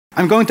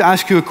I'm going to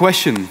ask you a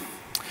question.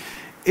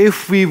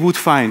 If we would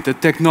find a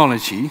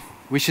technology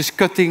which is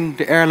cutting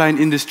the airline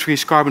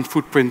industry's carbon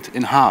footprint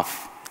in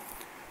half,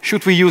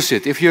 should we use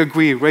it? If you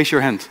agree, raise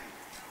your hand.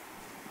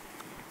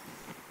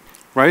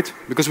 Right?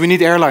 Because we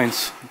need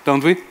airlines,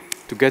 don't we?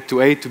 To get to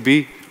A, to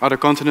B, other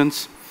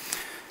continents.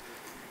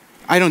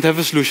 I don't have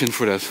a solution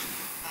for that.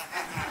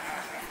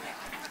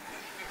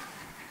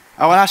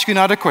 I will ask you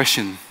another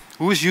question.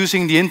 Who is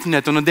using the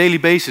internet on a daily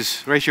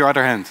basis? Raise your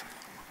other hand.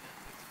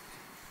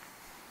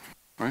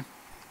 Right?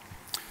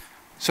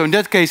 So in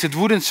that case, it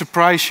wouldn't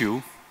surprise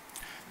you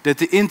that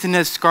the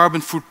internet's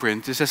carbon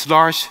footprint is as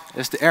large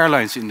as the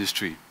airlines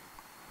industry.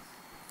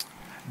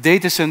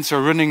 Data centers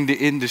are running the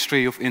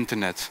industry of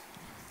internet,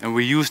 and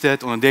we use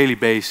that on a daily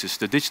basis.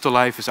 The digital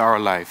life is our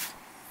life.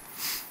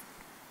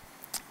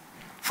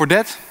 For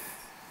that,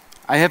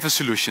 I have a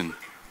solution.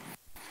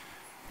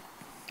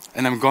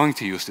 And I'm going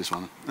to use this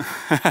one.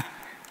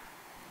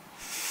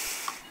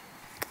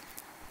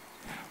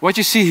 What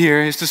you see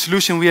here is the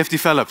solution we have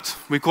developed.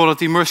 We call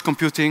it immersed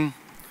computing.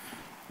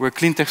 We're a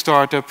clean tech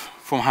startup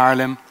from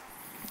Haarlem.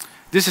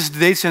 This is the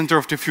data center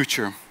of the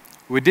future.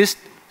 With this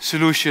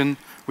solution,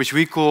 which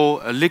we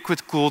call a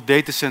liquid-cooled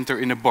data center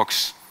in a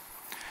box,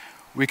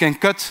 we can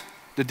cut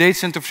the data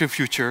center of the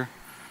future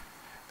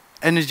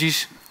energy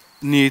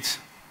needs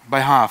by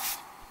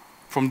half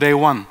from day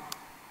one.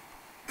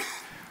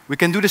 We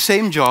can do the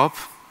same job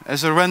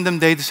as a random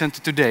data center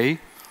today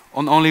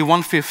on only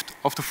 1/5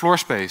 of the floor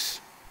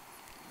space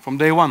from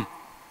day one.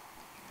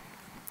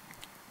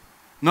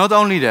 Not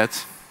only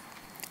that,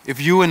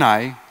 if you and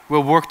I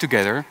will work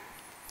together,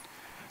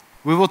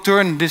 we will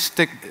turn this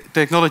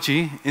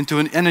technology into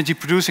an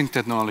energy-producing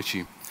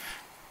technology,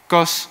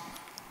 because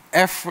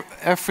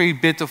every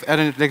bit of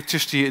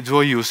electricity it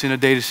will use in a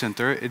data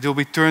center, it will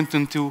be turned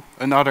into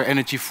another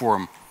energy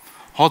form,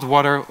 hot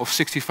water of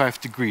 65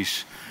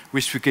 degrees,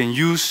 which we can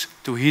use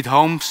to heat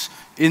homes,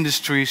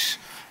 industries,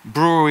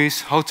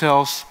 breweries,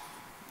 hotels,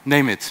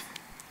 name it.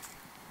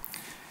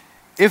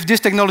 If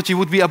this technology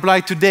would be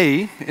applied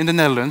today in the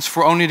Netherlands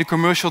for only the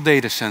commercial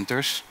data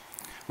centers,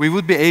 we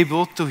would be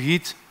able to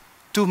heat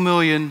 2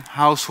 million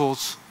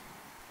households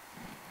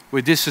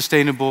with this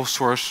sustainable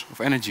source of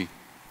energy.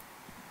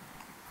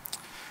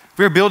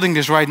 We're building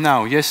this right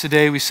now.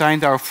 Yesterday we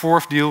signed our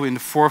 4th deal in the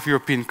 4th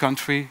European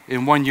country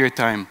in 1 year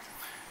time,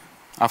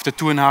 after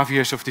 2.5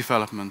 years of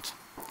development.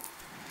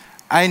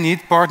 I need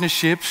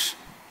partnerships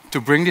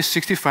to bring this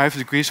 65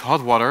 degrees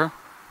hot water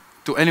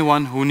to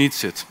anyone who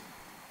needs it.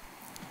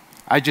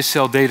 I just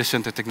sell data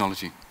center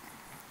technology.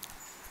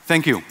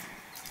 Thank you.